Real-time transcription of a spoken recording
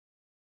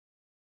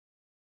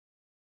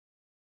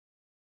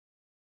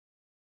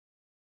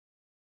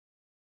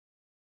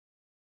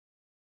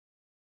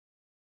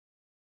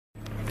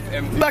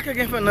Back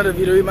again for another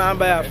video. We man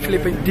by a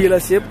flipping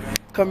dealership.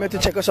 Come here to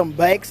check out some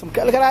bikes. Look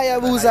at that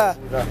Hayabusa.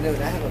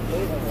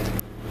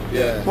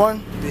 Yeah. One.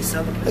 Look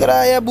at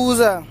that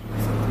Hayabusa.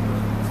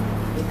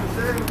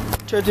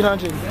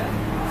 1300.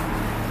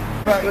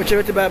 Right, go check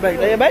out the buy bike.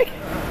 That your bike?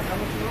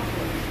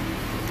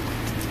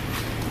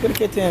 Look at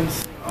the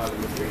KTMs.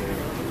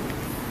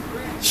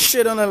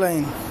 Shit on the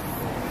line.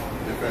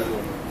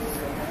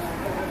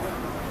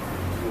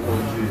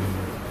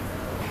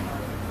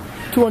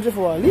 200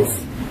 for what?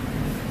 Lease?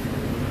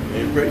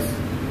 Any price?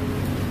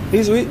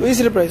 Where you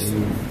see the price?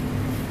 Them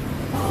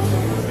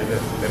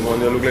one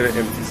they look like an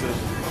empty set.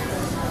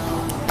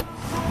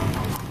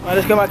 I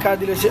just come to my car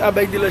dealership, a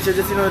bike dealership,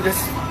 just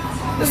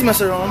just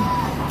mess around.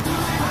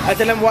 I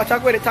tell them what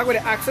talk with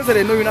the access so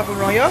they know you're not from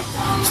around here.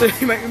 So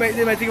they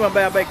might think about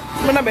buy a bike.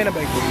 I'm not buying a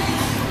bike.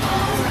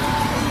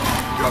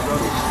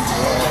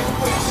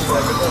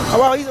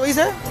 What you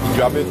say?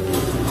 Drop it.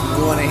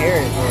 You want to hear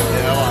it?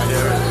 Yeah, I want to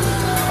hear it.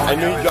 I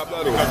knew you dropped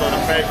that because on the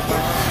fake.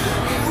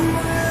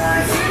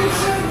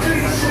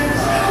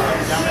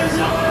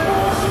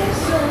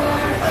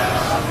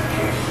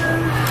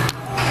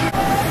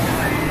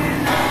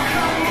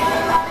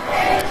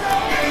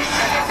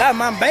 That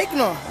man bike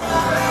no.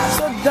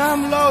 So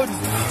damn loud.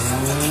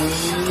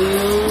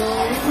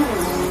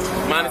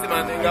 Man, is the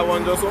man got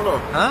one just or no?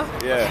 Huh?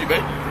 Yeah. She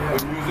bike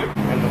with music.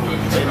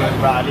 They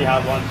probably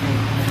have one too.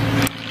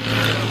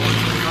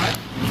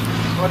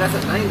 Oh, that's a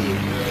 90.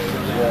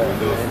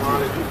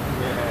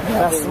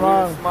 That's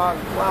small.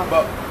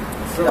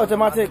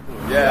 Automatic.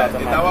 Yeah, is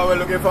that what we're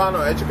looking for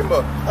now? A chicken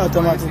butt.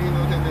 Automatic.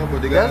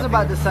 That's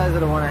about the size of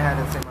the one I had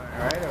in St.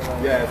 Martin, right? Or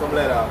like, Yeah, something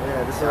like that.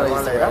 yeah, this is what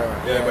you say,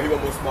 right? Yeah, but he was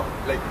more smart.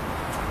 Like,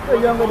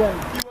 You're younger than.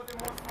 he wasn't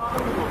more smart.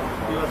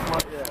 He was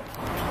smart,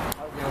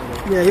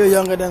 yeah. Yeah, you're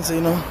younger than, so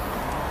you know.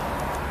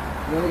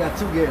 You only got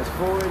 2 gears,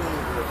 forward and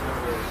reverse.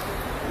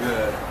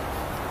 Yeah.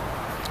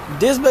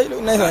 This bike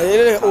look nice, man.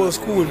 It look old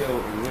school.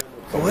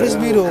 But what is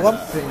me though? Single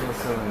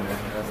cylinder.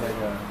 That's like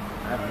a,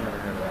 I've never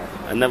heard of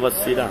that. I never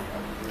see that.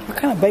 What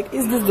kind of bike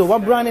is this though?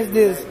 What brand is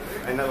this?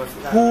 I never see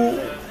that.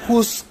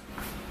 Who's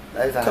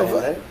That is a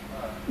covered Hyundai?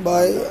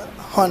 by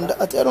Honda?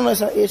 I don't know, it's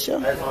an Asia.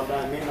 That's not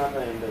that. Me not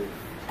that.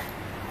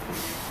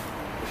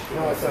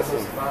 No, it says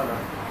Hispana.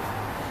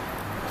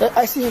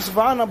 I see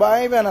Husqvarna, but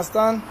I even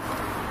understand.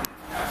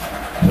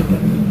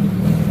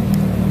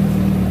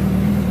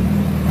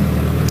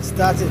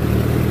 Start it.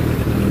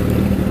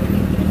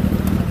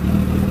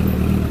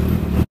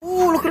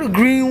 Ooh, look at the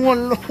green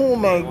one. Oh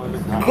my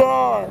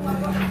god.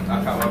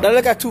 That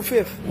look at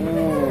 250.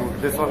 Ooh,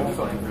 this one.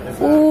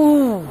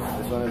 Ooh.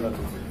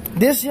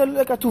 This here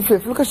look at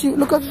 250. Look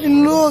at she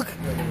look.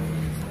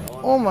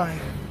 Oh my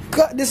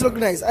god, this look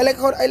nice. I like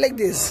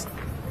this.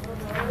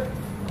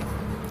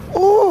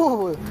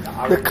 Ooh,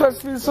 the clutch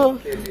feels so.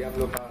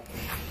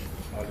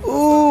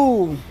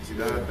 Ooh.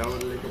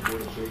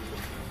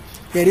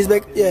 Yeah, this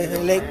bike, yeah, I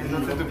like.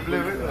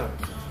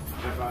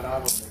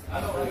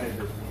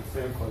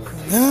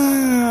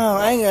 No,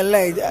 I ain't gonna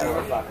lie.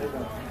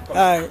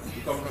 Alright.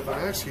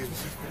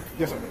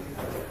 Yes, sir.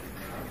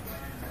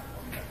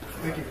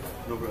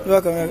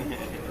 Welcome.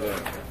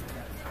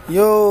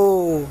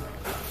 Yo.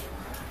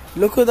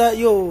 Look at that,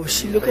 yo.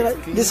 Look at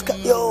that. This guy,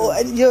 yo,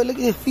 look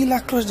at it. Feel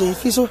that clutch there. You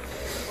feel so.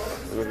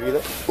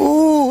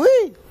 Ooh,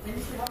 hey.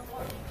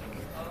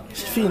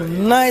 She feel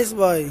nice,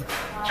 boy. I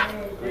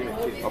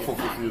fuck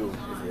with you.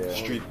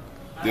 Street.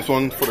 This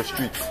one for the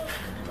streets.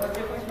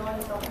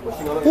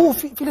 Ooh,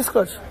 feel this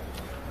clutch. She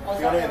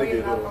got an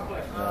indicator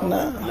though.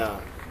 Nah.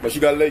 But she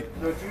got late.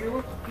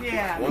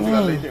 Yeah. Once you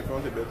got late in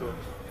front, it better.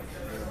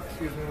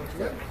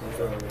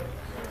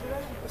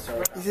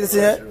 You see this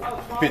here?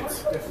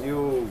 Pit.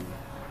 You.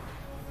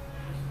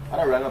 I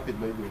don't run a pit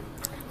bike though.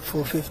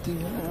 450.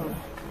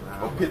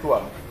 A pit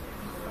what?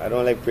 I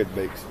don't like pit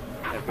bikes.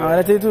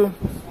 I tell you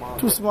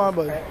too small,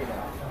 boy.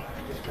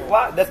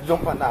 What? Let's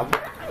jump on that.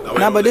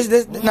 Nah, but this,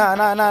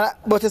 nah.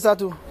 But it's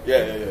too.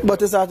 Yeah.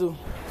 But it's too.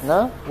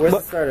 No? Where's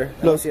But- the starter?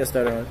 I don't see a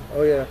starter on.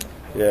 Oh, yeah.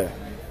 Yeah.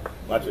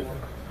 Watch it.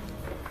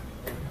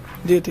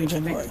 Do you think,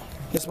 Johnny?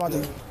 It's smart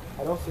thing.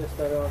 I don't see a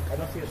starter on. I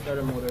don't see a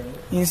starter motor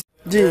in it.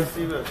 G,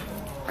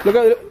 look at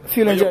the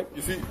fuel inject.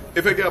 You see,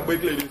 if I get a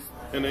bike like this,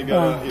 and I get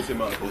a AC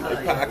man,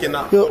 I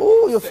cannot. Yo,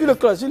 oh, you feel the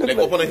clutch. You look Like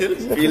like. up on a hill?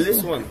 Feel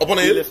this one. Up on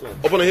a hill? This one.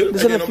 Up on a hill?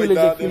 This one Again, feel my it,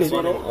 dad, feel this it.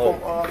 one, come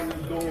on,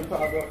 down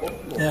Paraga, up.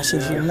 Yeah, she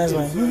feel nice,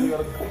 man.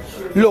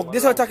 Look,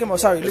 this is what I'm talking about.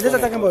 Sorry, this is what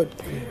I'm talking about.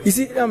 You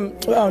see,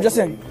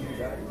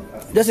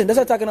 Justin, that's what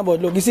I'm talking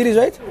about. Look, you see this,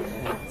 right?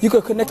 You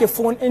could connect your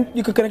phone in.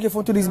 You could connect your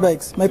phone to these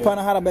bikes. My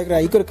partner had a bike,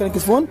 right? You could connect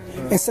his phone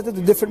and set it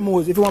to different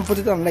modes. If you want to put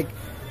it on like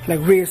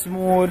race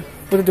mode,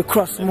 put it to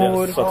cross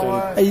mode,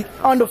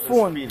 on the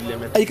phone.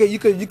 And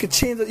you could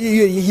change it.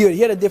 You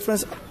hear the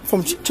difference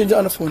from changing it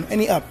on the phone.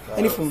 Any app,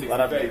 any phone.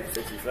 Yeah.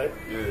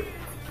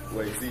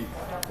 Wait, see.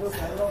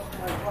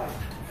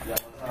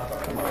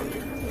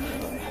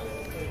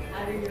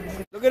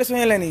 Look at this one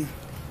here, Lenny.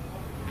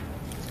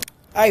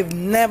 I've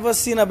never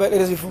seen a bike like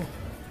this before.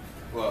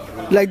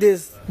 What? Like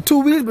this. 2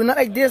 wheels, but not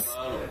like this.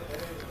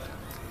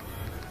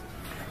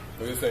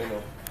 What you saying,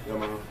 man? Yeah,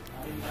 man.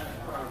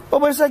 Oh,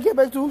 but it's like gear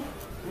bike too.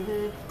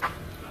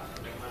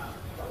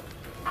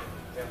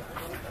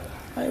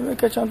 I may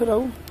catch on to that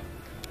one.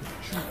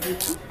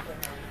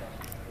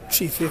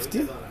 350.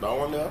 That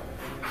one there?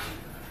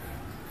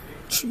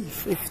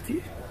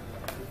 350.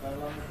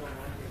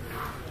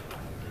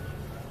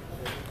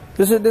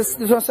 This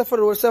one's set for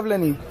the road stuff,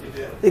 Lenny.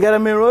 You got a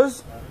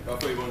mirrors?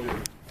 That's what you're going to do.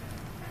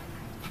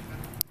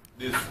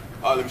 This,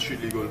 all them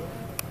street legal.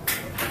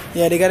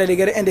 Yeah, they got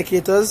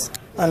indicators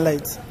and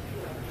lights.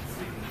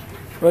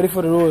 Ready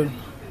for the road.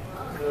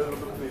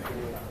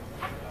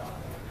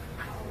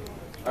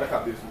 I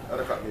cut this. I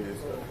cut me this.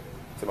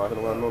 So I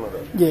don't want none of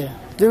that. Yeah.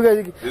 You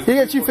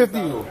get 350.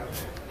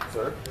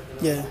 Sorry?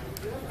 Yeah.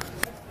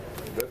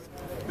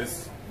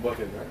 This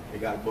button, right? You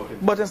got button.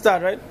 Button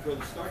start, right?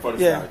 For the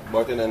Yeah. start.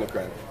 Button and the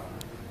crank.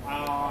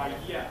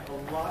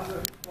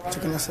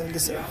 Checking this out.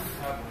 This out.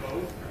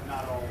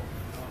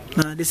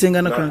 Nah, this ain't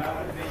got no crank.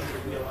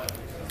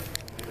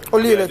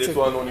 Only Yeah, electric. this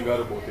one only got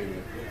a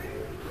button.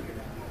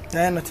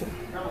 Nah, nothing.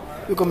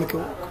 You can make it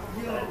work.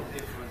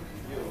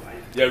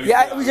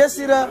 Yeah, We just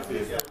see that.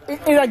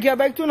 It's a gear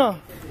bike too, no?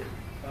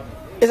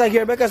 It's a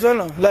gear bike as well,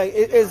 no? Like,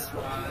 it's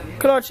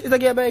clutch, it's a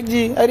gear bike,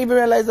 G. I didn't even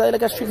realize that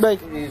it's like a street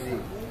bike.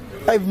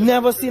 I've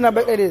never seen a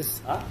bike like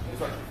this.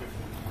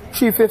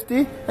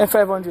 350 and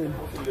 500.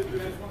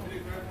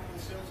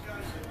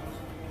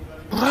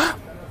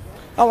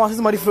 I want to see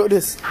somebody float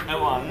this. I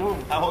want you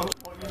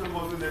to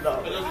go to the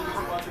dog.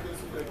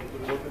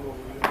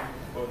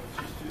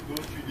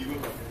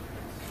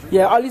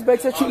 Yeah, all these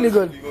bikes are street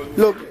legal.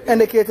 Look,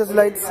 indicators,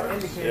 lights.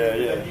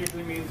 Yeah.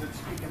 Usually means it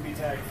can be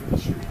tagged for the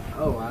street.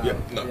 Oh wow. Yeah,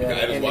 no, I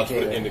just watch for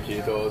the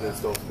indicators and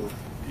stuff too.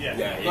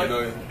 Yeah, you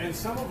know. And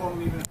some of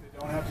them, even if they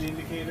don't have the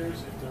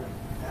indicators, if they're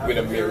With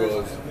the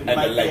mirrors and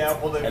the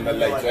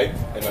lights, right?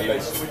 And the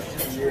lights.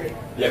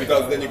 Yeah,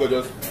 because then you could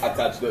just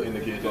attach the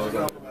indicators.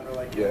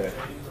 Yeah.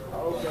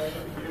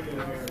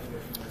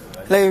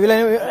 Like,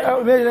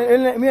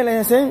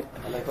 saying,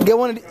 get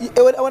one.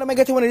 I want to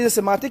get you one of these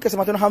Sematic, because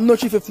Sematic don't have no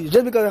 350s.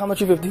 Just because I have no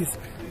 350s.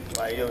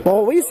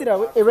 Oh, where you see that?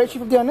 A red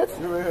 350 on it?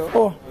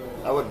 Oh.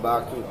 I would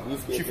back too.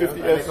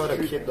 350 I like how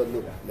the kit don't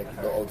look like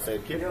the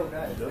outside kit.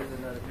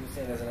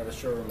 There's another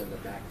showroom in the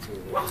back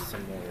too with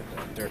some more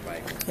dirt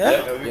bike.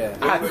 Yeah? Yeah.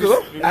 I had to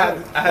go.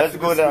 Let's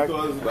go there.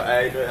 But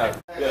I don't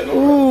have. Yeah, no.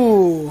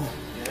 Ooh.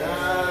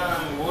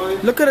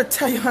 Look at the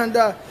tire on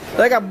that.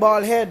 Like a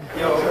bald head.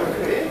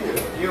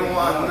 You don't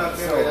want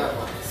nothing like that.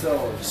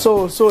 So,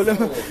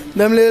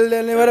 them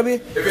little, what be?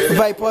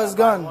 Viper's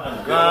gone.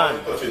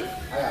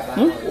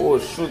 Oh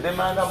shoot, them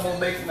man got more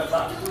bikes in the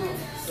back.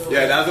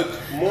 Yeah, that's it.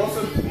 Most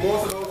of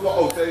those were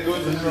outside.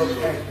 Those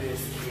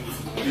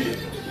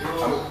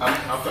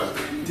I'm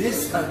fine.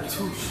 This a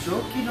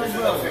two-stroke, you know,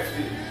 bro.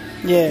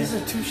 Yeah. This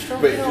is a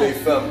two-stroke. Wait, play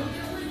film.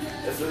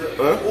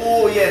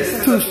 Oh yeah, this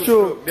is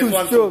Two-stroke. This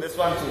one too. This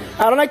one too.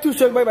 I don't like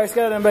two-stroke bike, but I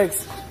scared of them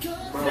bikes.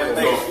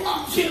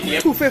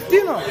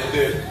 250 no?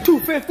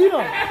 250 no?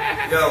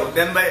 Yo,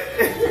 them bike.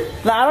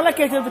 Nah, I don't like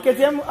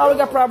KTM. I always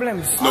got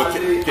problems. No,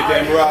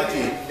 KTM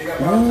Marathi.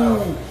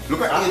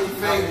 Look at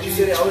 85 G.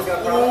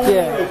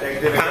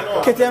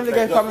 Yeah. KTM they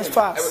get problems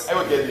fast. I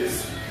would get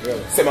this.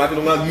 Semati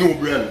don't have no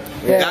brand.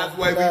 Yeah. That's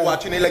why we're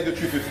watching it like the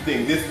 350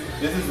 thing. This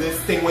is this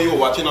thing where you're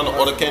watching on the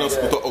other kind of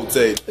scooter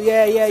outside.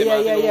 Yeah.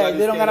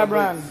 They don't got a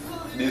brand.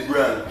 This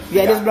brand.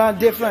 Yeah, this brand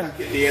different.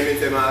 KTM in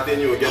Semati,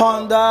 you get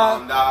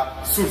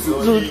Honda,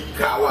 Suzuki,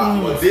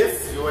 Kawa. But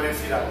this, you wouldn't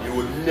see that. You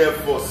would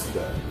never see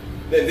that.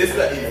 Then this is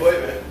the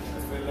 85, man.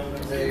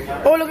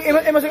 Oh look,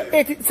 it must be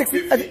 80, 60.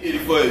 50,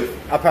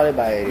 85. I'll probably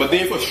buy it. But they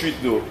ain't for street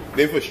though.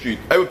 They ain't for street.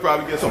 I would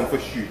probably get something for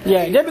street.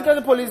 Yeah, just because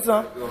the police,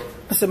 I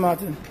said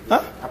Martin.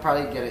 Huh? I'll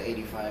probably get an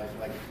 85,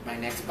 like my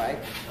next bike.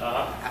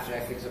 After I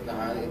fix up the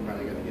Harley, I'm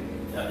probably gonna get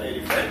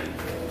it.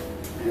 85.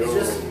 It's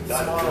just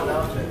small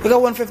enough. We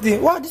got 150.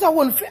 Wow, this is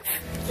 150.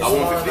 I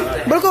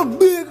 150. But look how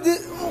big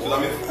this. So that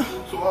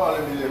means, so all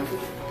of them.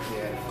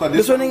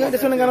 This one ain't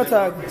got no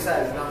tag.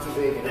 Besides, not too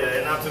big. You know?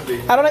 Yeah, not too big.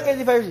 I don't like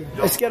 85G.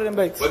 I'm scared of them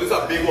bikes. But this is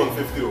a big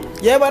 150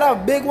 though. Yeah, but a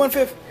big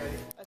 150.